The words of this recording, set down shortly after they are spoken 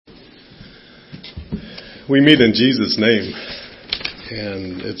We meet in Jesus' name,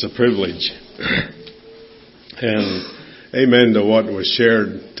 and it's a privilege. And amen to what was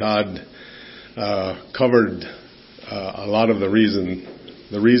shared. Todd covered a lot of the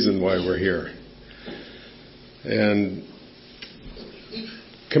reason why we're here. And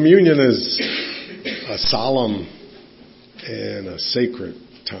communion is a solemn and a sacred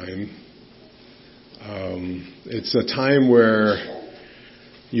time. It's a time where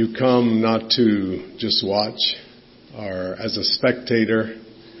you come not to just watch or as a spectator,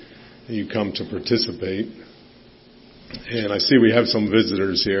 you come to participate. And I see we have some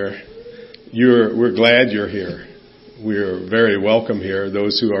visitors here. We're glad you're here. We're very welcome here.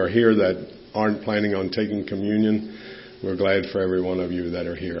 Those who are here that aren't planning on taking communion, we're glad for every one of you that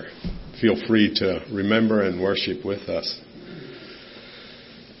are here. Feel free to remember and worship with us.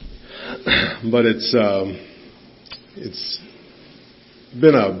 But it's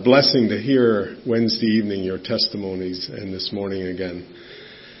been a blessing to hear Wednesday evening your testimonies and this morning again.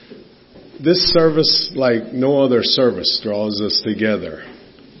 This service, like no other service, draws us together.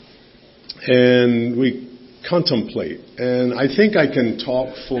 And we contemplate. And I think I can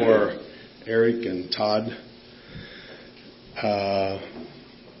talk for Eric and Todd.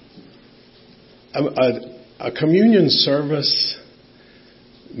 A communion service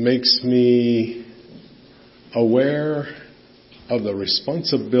makes me aware of the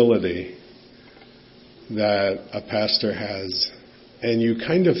responsibility that a pastor has. And you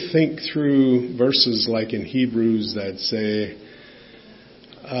kind of think through verses like in Hebrews that say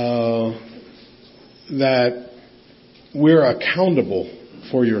that we're accountable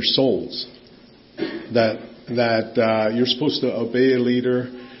for your souls. That you're supposed to obey a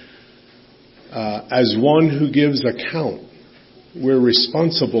leader as one who gives account. We're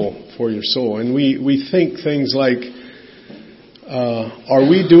responsible for your soul. And we think things like, are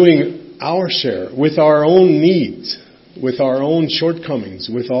we doing our share with our own needs, with our own shortcomings,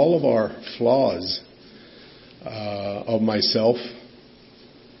 with all of our flaws of myself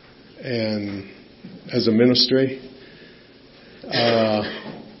and as a ministry?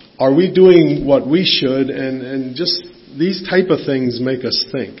 Are we doing what we should? And just these type of things make us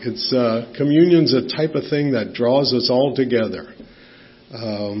think. It's communion's a type of thing that draws us all together.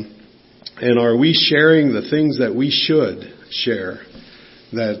 And are we sharing the things that we should share?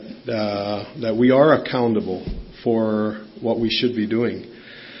 That we are accountable for what we should be doing.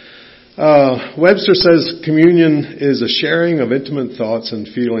 Webster says communion is a sharing of intimate thoughts and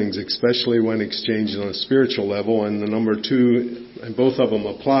feelings, especially when exchanged on a spiritual level. And the number two, and both of them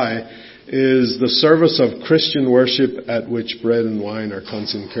apply, is the service of Christian worship at which bread and wine are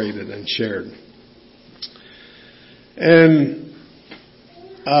consecrated and shared. And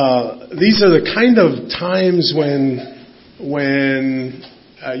these are the kind of times when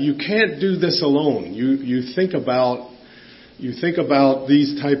you can't do this alone. You think about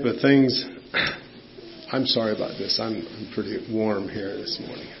these type of things. I'm sorry about this. I'm pretty warm here this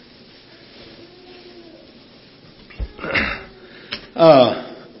morning.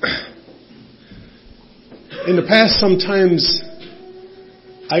 In the past, sometimes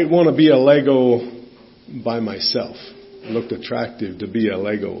I want to be a Lego by myself. It looked attractive to be a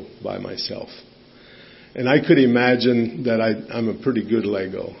Lego by myself. And I could imagine that I'm a pretty good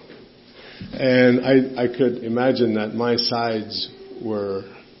Lego. And I could imagine that my sides were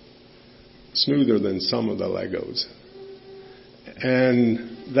smoother than some of the Legos.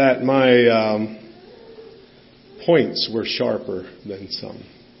 And that my points were sharper than some,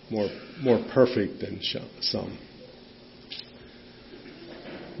 more perfect than some.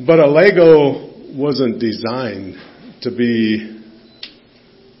 But a Lego wasn't designed to be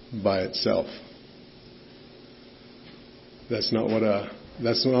by itself. That's not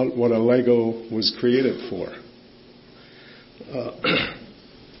what a Lego was created for.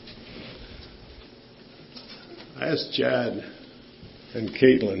 I asked Chad and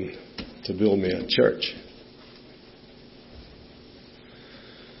Caitlin to build me a church.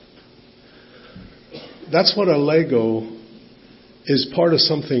 That's what a Lego is, part of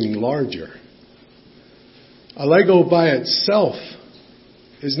something larger. A Lego by itself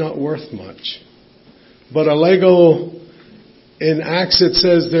is not worth much. But a Lego, in Acts it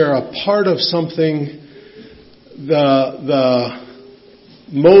says they're a part of something. The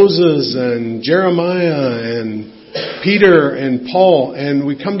Moses and Jeremiah and Peter and Paul, and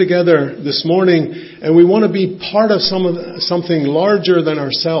we come together this morning and we want to be part of something larger than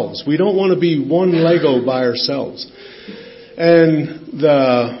ourselves. We don't want to be one Lego by ourselves. And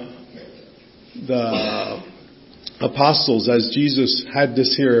the apostles, as Jesus had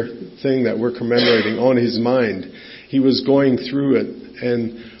this here thing that we're commemorating on his mind, he was going through it.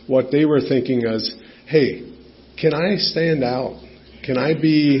 And what they were thinking is, hey, can I stand out? Can I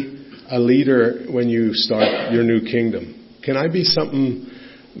be a leader when you start your new kingdom? Can I be something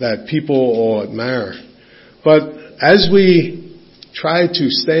that people will admire? But as we try to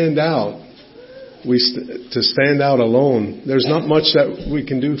stand out, to stand out alone, there's not much that we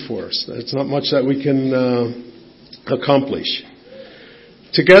can do for us. There's not much that we can accomplish.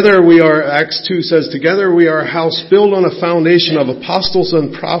 Together we are, Acts 2 says, together we are a house built on a foundation of apostles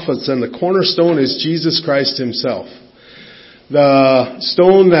and prophets, and the cornerstone is Jesus Christ himself. The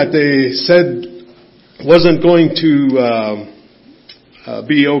stone that they said wasn't going to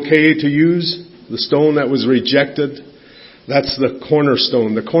be okay to use, the stone that was rejected, that's the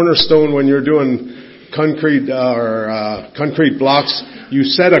cornerstone. The cornerstone, when you're doing concrete blocks, you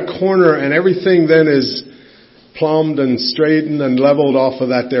set a corner and everything then is plumbed and straightened and leveled off of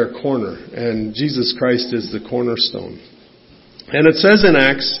that there corner. And Jesus Christ is the cornerstone. And it says in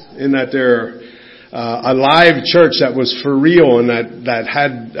Acts, in that there a live church that was for real and that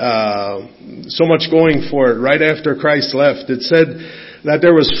had so much going for it right after Christ left. It said that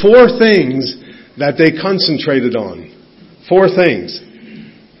there was 4 things that they concentrated on. 4 things.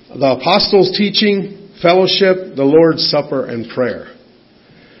 The apostles' teaching, fellowship, the Lord's Supper, and prayer.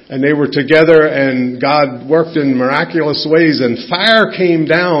 And they were together, and God worked in miraculous ways, and fire came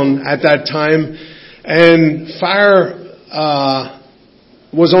down at that time, and fire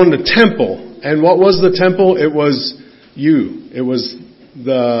was on the temple. And what was the temple? It was you. It was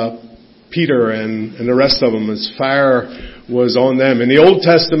the Peter and the rest of them, as fire was on them. In the Old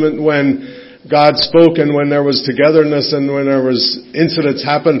Testament, when God spoke and when there was togetherness and when there was incidents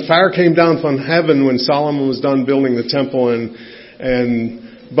happened, fire came down from heaven when Solomon was done building the temple,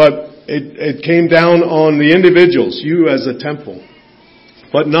 but it came down on the individuals, you as a temple,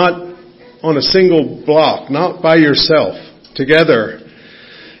 but not on a single block, not by yourself, together.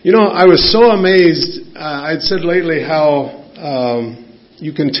 You know, I was so amazed. I'd said lately how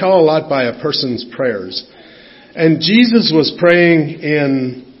you can tell a lot by a person's prayers. And Jesus was praying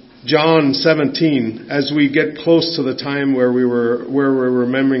in John 17 as we get close to the time where we're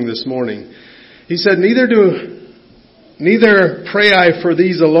remembering this morning. He said, Neither pray I for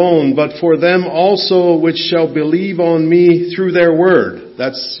these alone, but for them also which shall believe on me through their word.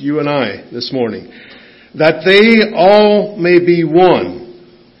 That's you and I this morning. That they all may be one.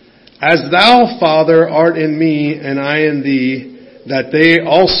 As thou, Father, art in me, and I in thee, that they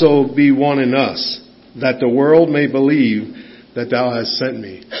also be one in us, that the world may believe that thou hast sent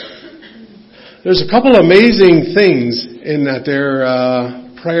me. There's a couple amazing things in that there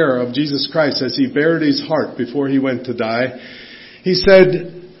prayer of Jesus Christ as he bared his heart before he went to die. He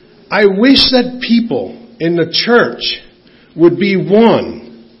said, I wish that people in the church would be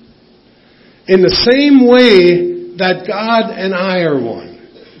one in the same way that God and I are one.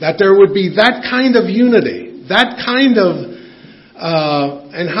 That there would be that kind of unity, that kind of,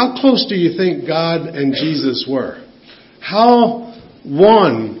 and how close do you think God and Jesus were? How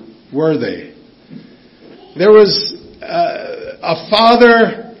one were they? There was a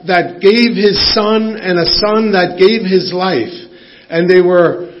father that gave his son and a son that gave his life. And they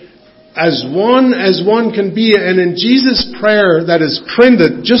were as one can be. And in Jesus' prayer that is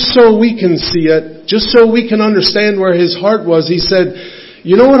printed, just so we can see it, just so we can understand where his heart was, he said,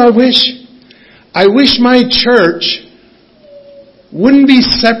 you know what I wish? I wish my church wouldn't be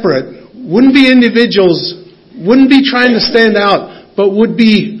separate, wouldn't be individuals, wouldn't be trying to stand out, but would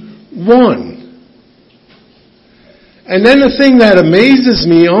be one. And then the thing that amazes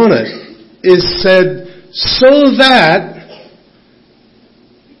me on it is said, so that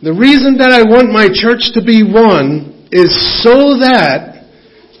the reason that I want my church to be one is so that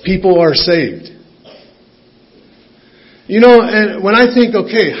people are saved. You know, and when I think,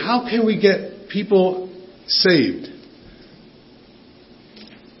 okay, how can we get people saved?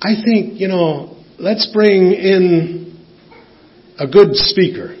 I think, let's bring in a good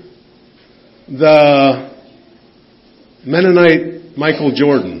speaker. The Mennonite Michael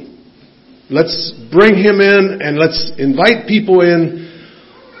Jordan. Let's bring him in and let's invite people in.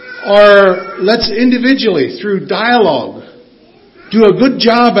 Or let's individually, through dialogue, do a good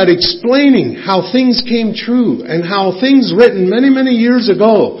job at explaining how things came true and how things written many, many years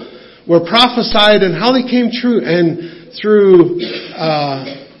ago were prophesied and how they came true. And through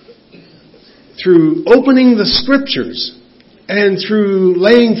opening the scriptures and through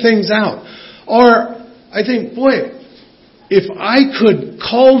laying things out. Or I think, boy, if I could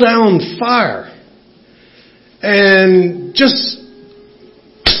call down fire and just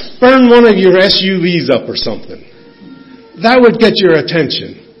burn one of your SUVs up or something, that would get your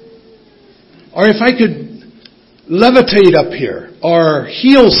attention. Or if I could levitate up here or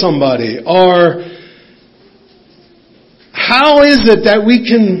heal somebody, or how is it that we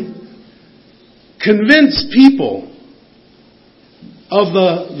can convince people of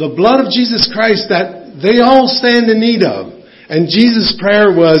the blood of Jesus Christ that they all stand in need of? And Jesus'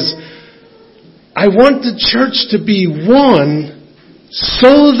 prayer was, I want the church to be one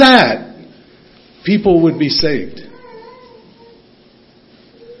so that people would be saved.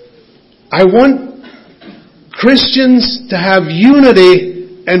 I want Christians to have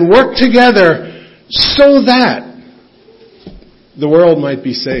unity and work together so that the world might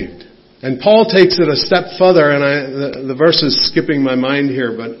be saved. And Paul takes it a step further, and the verse is skipping my mind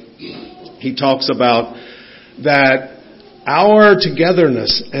here, but he talks about that our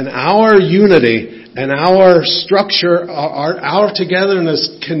togetherness and our unity and our structure, our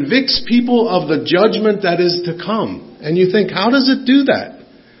togetherness convicts people of the judgment that is to come. And you think, how does it do that?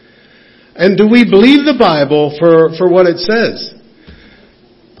 And do we believe the Bible for what it says?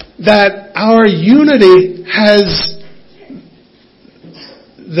 That our unity has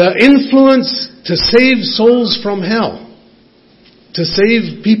the influence to save souls from hell, to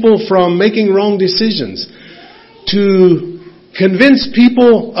save people from making wrong decisions, to convince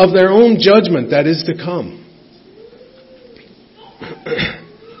people of their own judgment that is to come.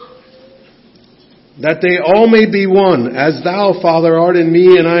 That they all may be one, as thou, Father, art in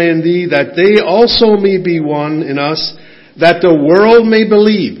me and I in thee, that they also may be one in us, that the world may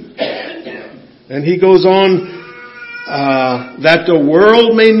believe. And he goes on, that the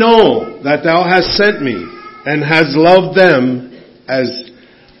world may know that thou hast sent me and hast loved them as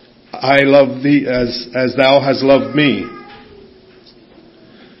I love thee, as thou hast loved me.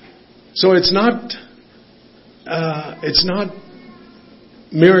 So it's not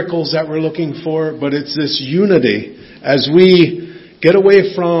miracles that we're looking for, but it's this unity as we get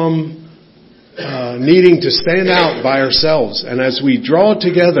away from needing to stand out by ourselves, and as we draw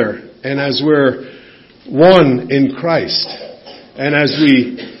together, and as we're one in Christ, and as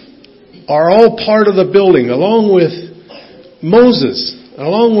we are all part of the building, along with Moses,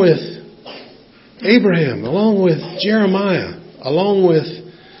 along with Abraham, along with Jeremiah, along with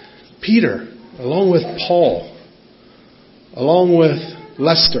Peter, along with Paul, along with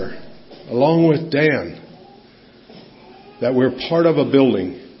Lester, along with Dan, that we're part of a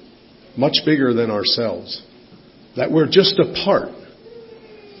building much bigger than ourselves, that we're just a part,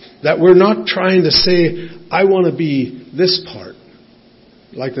 that we're not trying to say, I want to be this part,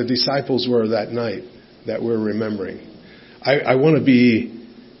 like the disciples were that night that we're remembering. I want to be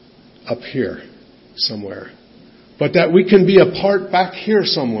up here somewhere, but that we can be a part back here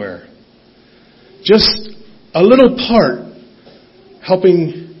somewhere, just a little part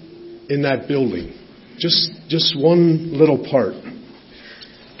helping in that building. Just one little part.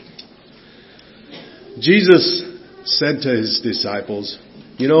 Jesus said to his disciples,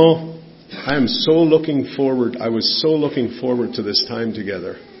 you know, I was so looking forward to this time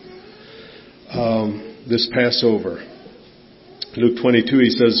together. This Passover. Luke 22, he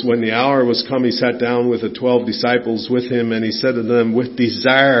says, when the hour was come, he sat down with the 12 disciples with him, and he said to them, with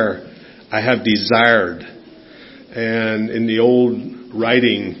desire I have desired. And in the old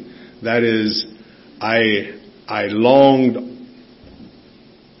writing, that is, I longed, and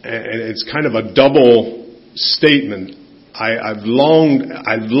it's kind of a double statement. I've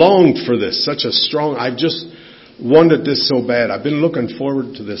longed for this, such a strong, I've just wanted this so bad. I've been looking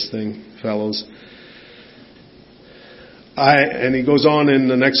forward to this thing, fellows. And he goes on in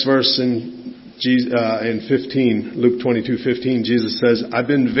the next verse in 15, Luke 22:15, Jesus says, I've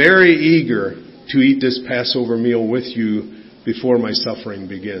been very eager to eat this Passover meal with you before my suffering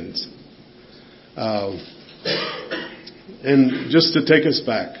begins. And just to take us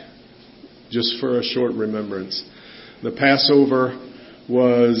back, just for a short remembrance, the Passover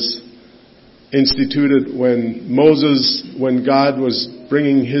was instituted when God was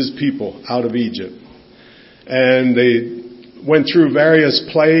bringing his people out of Egypt. And they went through various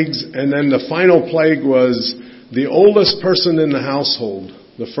plagues, and then the final plague was the oldest person in the household,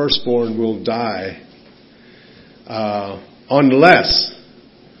 the firstborn, will die unless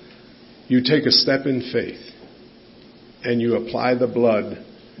you take a step in faith and you apply the blood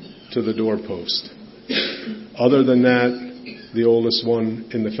to the doorpost. Other than that, the oldest one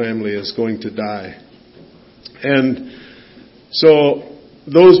in the family is going to die. And so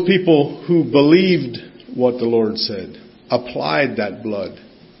those people who believed what the Lord said applied that blood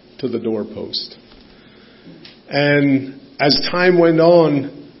to the doorpost. And as time went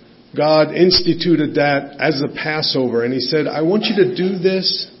on, God instituted that as a Passover, and he said, I want you to do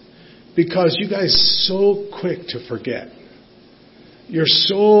this because you guys are so quick to forget. You're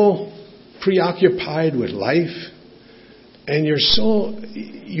so preoccupied with life And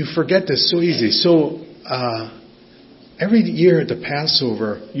you forget this so easy. So every year at the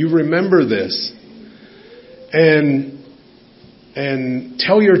Passover, you remember this and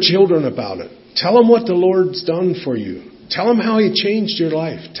tell your children about it. Tell them what the Lord's done for you. Tell them how He changed your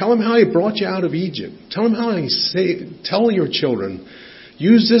life. Tell them how He brought you out of Egypt. Tell them how tell your children.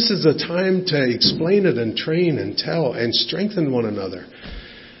 Use this as a time to explain it and train and tell and strengthen one another.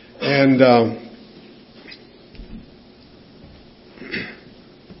 And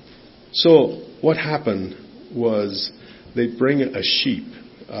so what happened was they'd bring a sheep,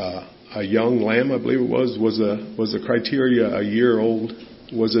 a young lamb, I believe it was the criteria a year old?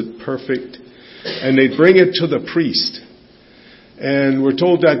 Was it perfect? And they'd bring it to the priest. And we're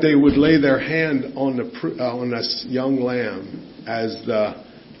told that they would lay their hand on this young lamb as the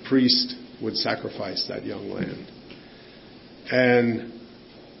priest would sacrifice that young lamb. And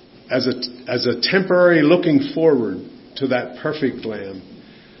as a temporary looking forward to that perfect lamb,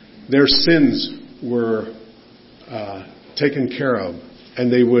 their sins were taken care of,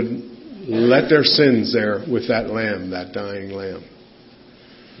 and they would let their sins there with that lamb, that dying lamb.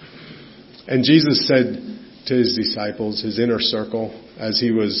 And Jesus said to His disciples, His inner circle, as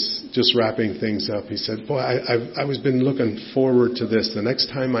He was just wrapping things up, He said, boy, I was been looking forward to this. The next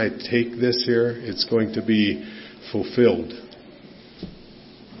time I take this here, it's going to be fulfilled.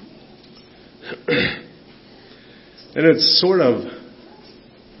 And it's sort of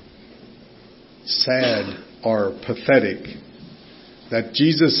sad or pathetic that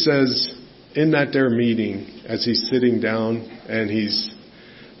Jesus says in that there meeting, as He's sitting down and He's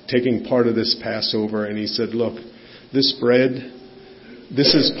taking part of this Passover, and He said, look, this bread,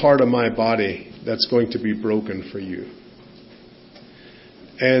 this is part of my body that's going to be broken for you.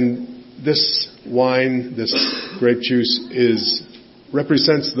 And this wine, this grape juice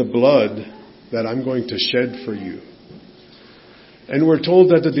represents the blood that I'm going to shed for you. And we're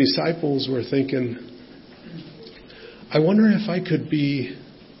told that the disciples were thinking, I wonder if I could be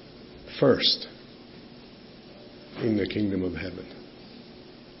first in the kingdom of heaven.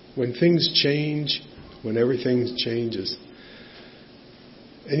 When things change, when everything changes.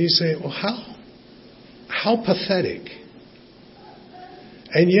 And you say, well, how pathetic.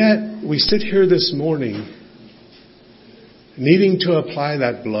 And yet, we sit here this morning needing to apply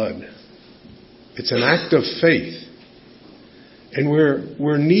that blood. It's an act of faith. And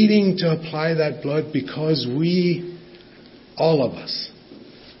we're needing to apply that blood because all of us,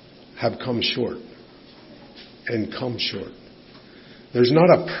 have come short. And come short. There's not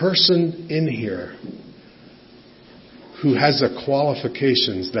a person in here who has the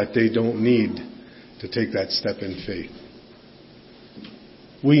qualifications that they don't need to take that step in faith.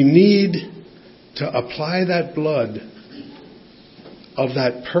 We need to apply that blood of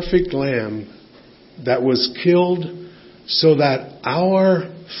that perfect lamb that was killed so that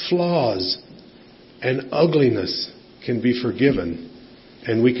our flaws and ugliness can be forgiven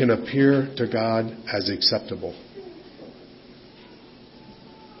and we can appear to God as acceptable.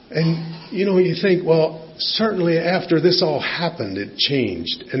 And, you think, well, certainly after this all happened, it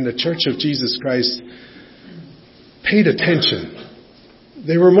changed. And the Church of Jesus Christ paid attention.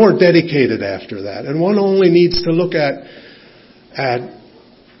 They were more dedicated after that. And one only needs to look at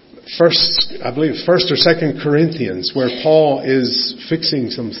first or 2 Corinthians, where Paul is fixing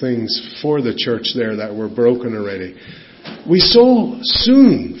some things for the church there that were broken already. We so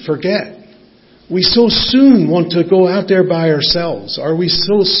soon forget. We so soon want to go out there by ourselves. Or we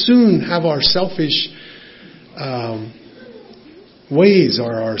so soon have our selfish ways,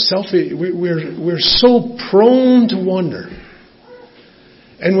 or our selfish. We're so prone to wonder.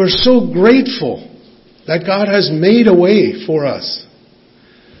 And we're so grateful that God has made a way for us.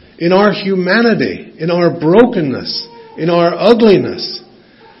 In our humanity, in our brokenness, in our ugliness,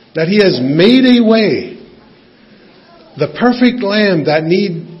 that He has made a way. The perfect lamb that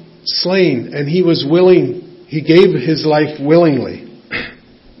need slain, and He was willing, He gave His life willingly.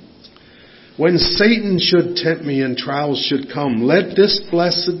 When Satan should tempt me and trials should come, let this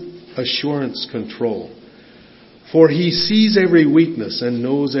blessed assurance control. For He sees every weakness and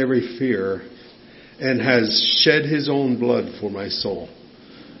knows every fear, and has shed His own blood for my soul.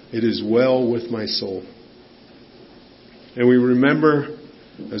 It is well with my soul. And we remember,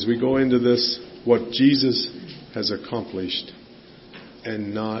 as we go into this, what Jesus has accomplished,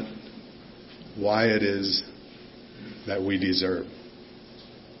 and not why it is that we deserve.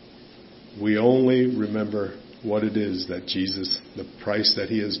 We only remember what it is that Jesus, the price that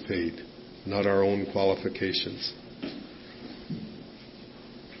He has paid, not our own qualifications.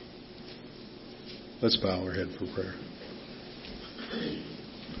 Let's bow our head for prayer.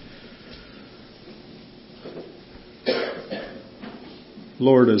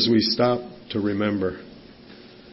 Lord, as we stop to remember